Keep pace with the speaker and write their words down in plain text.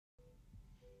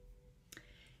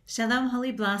Shalom,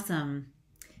 Holy Blossom.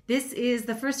 This is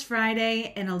the first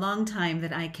Friday in a long time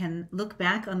that I can look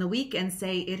back on the week and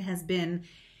say it has been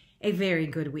a very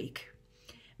good week.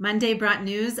 Monday brought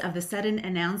news of the sudden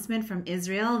announcement from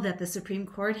Israel that the Supreme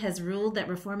Court has ruled that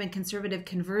Reform and conservative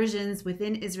conversions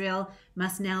within Israel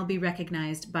must now be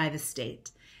recognized by the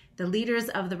state. The leaders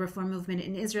of the Reform movement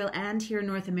in Israel and here in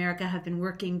North America have been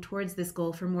working towards this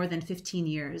goal for more than 15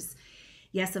 years.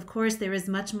 Yes, of course, there is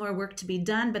much more work to be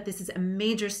done, but this is a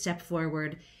major step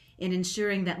forward in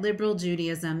ensuring that liberal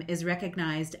Judaism is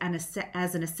recognized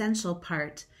as an essential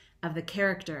part of the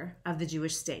character of the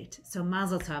Jewish state. So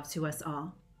mazel tov to us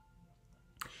all.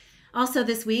 Also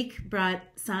this week brought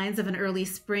signs of an early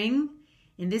spring.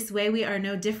 In this way, we are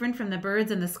no different from the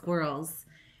birds and the squirrels.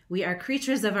 We are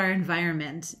creatures of our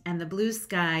environment, and the blue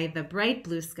sky, the bright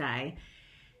blue sky,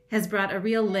 has brought a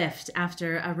real lift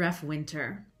after a rough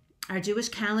winter. Our Jewish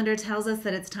calendar tells us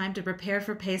that it's time to prepare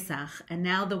for Pesach, and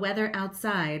now the weather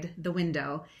outside the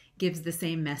window gives the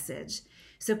same message.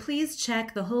 So please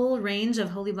check the whole range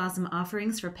of Holy Blossom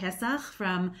offerings for Pesach,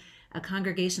 from a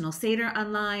congregational Seder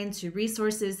online to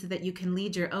resources so that you can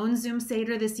lead your own Zoom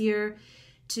Seder this year,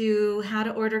 to how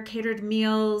to order catered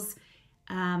meals,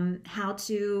 how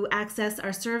to access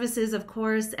our services, of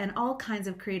course, and all kinds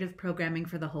of creative programming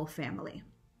for the whole family.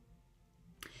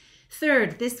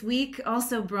 Third, this week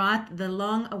also brought the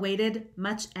long-awaited,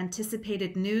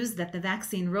 much-anticipated news that the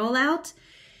vaccine rollout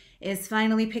is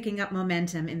finally picking up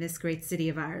momentum in this great city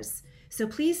of ours. So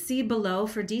please see below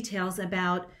for details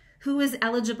about who is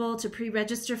eligible to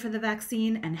pre-register for the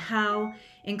vaccine and how,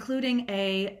 including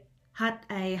a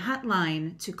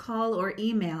hotline to call or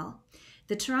email.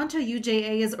 The Toronto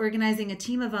UJA is organizing a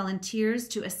team of volunteers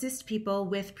to assist people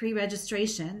with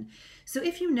pre-registration. So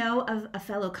if you know of a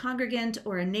fellow congregant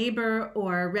or a neighbor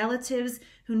or relatives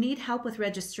who need help with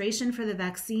registration for the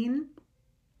vaccine,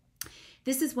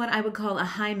 this is what I would call a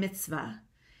high mitzvah.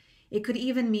 It could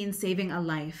even mean saving a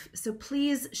life. So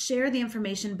please share the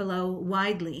information below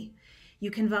widely.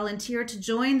 You can volunteer to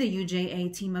join the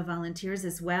UJA team of volunteers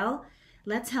as well.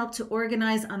 Let's help to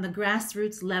organize on the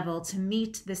grassroots level to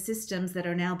meet the systems that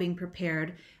are now being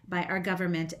prepared by our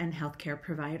government and healthcare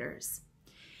providers.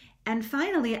 And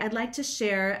finally, I'd like to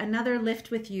share another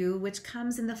lift with you, which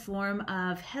comes in the form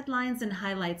of headlines and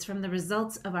highlights from the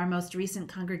results of our most recent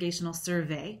congregational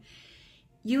survey.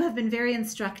 You have been very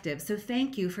instructive, so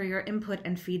thank you for your input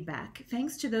and feedback.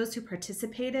 Thanks to those who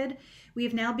participated, we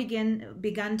have now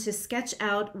begun to sketch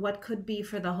out what could be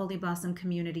for the Holy Blossom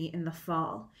community in the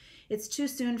fall. It's too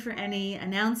soon for any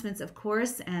announcements, of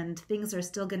course, and things are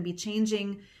still going to be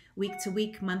changing week to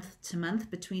week, month to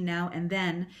month between now and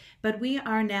then, but we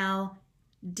are now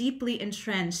deeply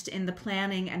entrenched in the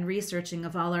planning and researching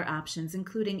of all our options,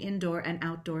 including indoor and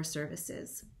outdoor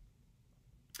services.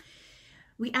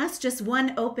 We asked just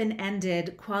one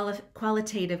open-ended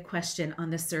qualitative question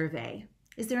on the survey.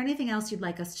 Is there anything else you'd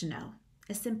like us to know?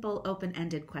 A simple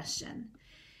open-ended question.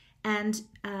 And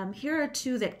here are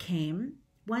two that came.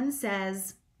 One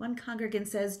congregant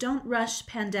says, don't rush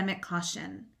pandemic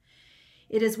caution.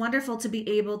 It is wonderful to be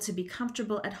able to be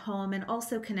comfortable at home and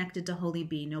also connected to Holy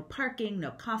Bee. No parking,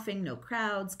 no coughing, no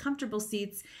crowds, comfortable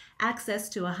seats, access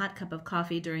to a hot cup of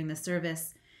coffee during the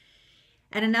service.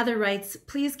 And another writes,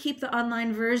 please keep the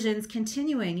online versions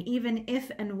continuing, even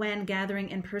if and when gathering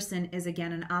in person is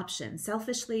again an option.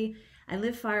 Selfishly, I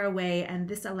live far away, and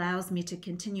this allows me to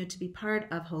continue to be part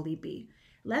of Holy Bee.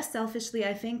 Less selfishly,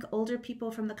 I think older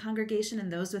people from the congregation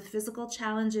and those with physical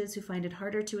challenges who find it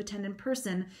harder to attend in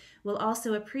person will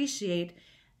also appreciate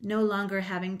no longer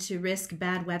having to risk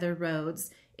bad weather roads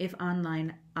if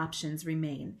online options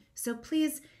remain. So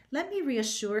please let me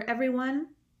reassure everyone,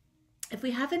 if we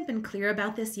haven't been clear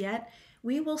about this yet,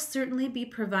 we will certainly be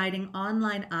providing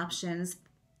online options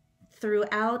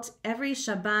throughout every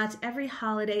Shabbat, every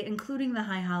holiday, including the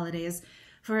high holidays,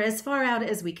 for as far out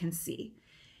as we can see.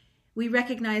 We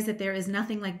recognize that there is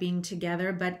nothing like being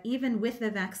together, but even with the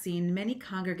vaccine, many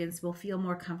congregants will feel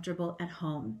more comfortable at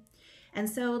home. And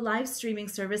so live streaming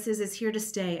services is here to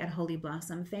stay at Holy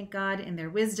Blossom. Thank God in their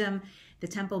wisdom, the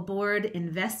temple board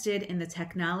invested in the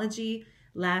technology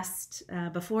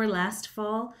before last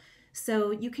fall.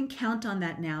 So you can count on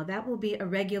that now. That will be a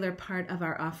regular part of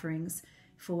our offerings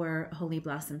for Holy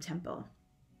Blossom Temple.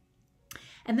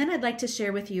 And then I'd like to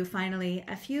share with you, finally,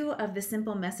 a few of the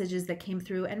simple messages that came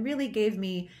through and really gave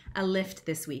me a lift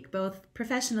this week, both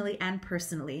professionally and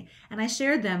personally. And I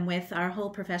shared them with our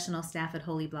whole professional staff at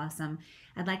Holy Blossom.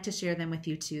 I'd like to share them with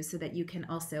you too, so that you can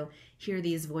also hear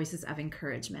these voices of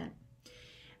encouragement.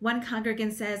 One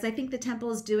congregant says, I think the temple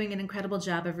is doing an incredible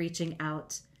job of reaching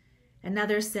out.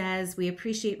 Another says, we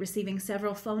appreciate receiving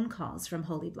several phone calls from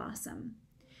Holy Blossom.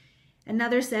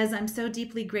 Another says, I'm so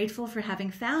deeply grateful for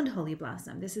having found Holy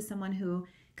Blossom. This is someone who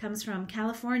comes from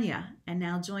California and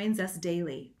now joins us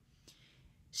daily.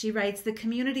 She writes, the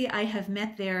community I have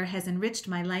met there has enriched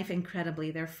my life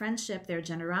incredibly. Their friendship, their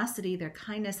generosity, their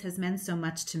kindness has meant so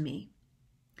much to me.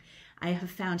 I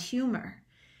have found humor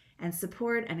and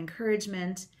support and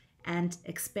encouragement and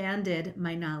expanded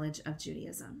my knowledge of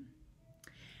Judaism.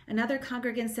 Another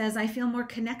congregant says, I feel more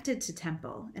connected to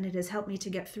Temple, and it has helped me to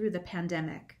get through the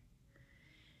pandemic.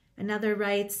 Another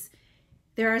writes,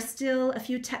 there are still a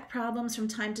few tech problems from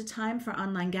time to time for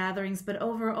online gatherings, but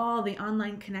overall the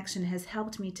online connection has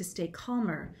helped me to stay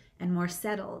calmer and more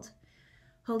settled.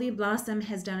 Holy Blossom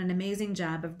has done an amazing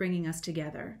job of bringing us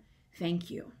together. Thank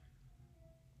you.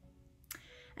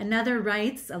 Another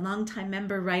writes, a longtime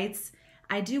member writes,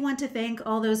 I do want to thank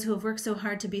all those who have worked so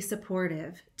hard to be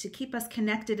supportive, to keep us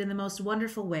connected in the most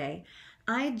wonderful way.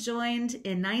 I joined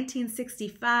in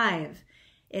 1965.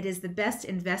 It is the best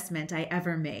investment I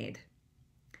ever made.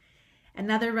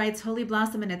 Another writes, Holy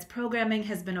Blossom and its programming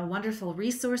has been a wonderful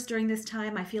resource during this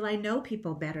time. I feel I know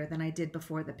people better than I did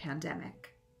before the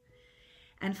pandemic.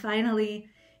 And finally,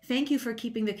 thank you for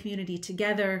keeping the community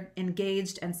together,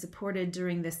 engaged, and supported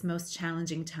during this most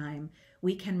challenging time.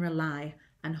 We can rely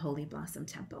on Holy Blossom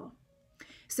Temple.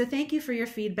 So thank you for your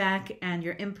feedback and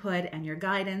your input and your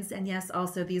guidance. And yes,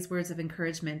 also these words of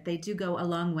encouragement. They do go a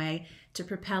long way to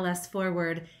propel us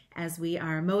forward as we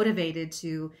are motivated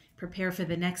to prepare for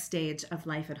the next stage of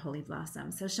life at Holy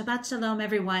Blossom. So Shabbat Shalom,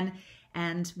 everyone,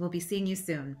 and we'll be seeing you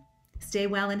soon. Stay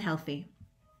well and healthy.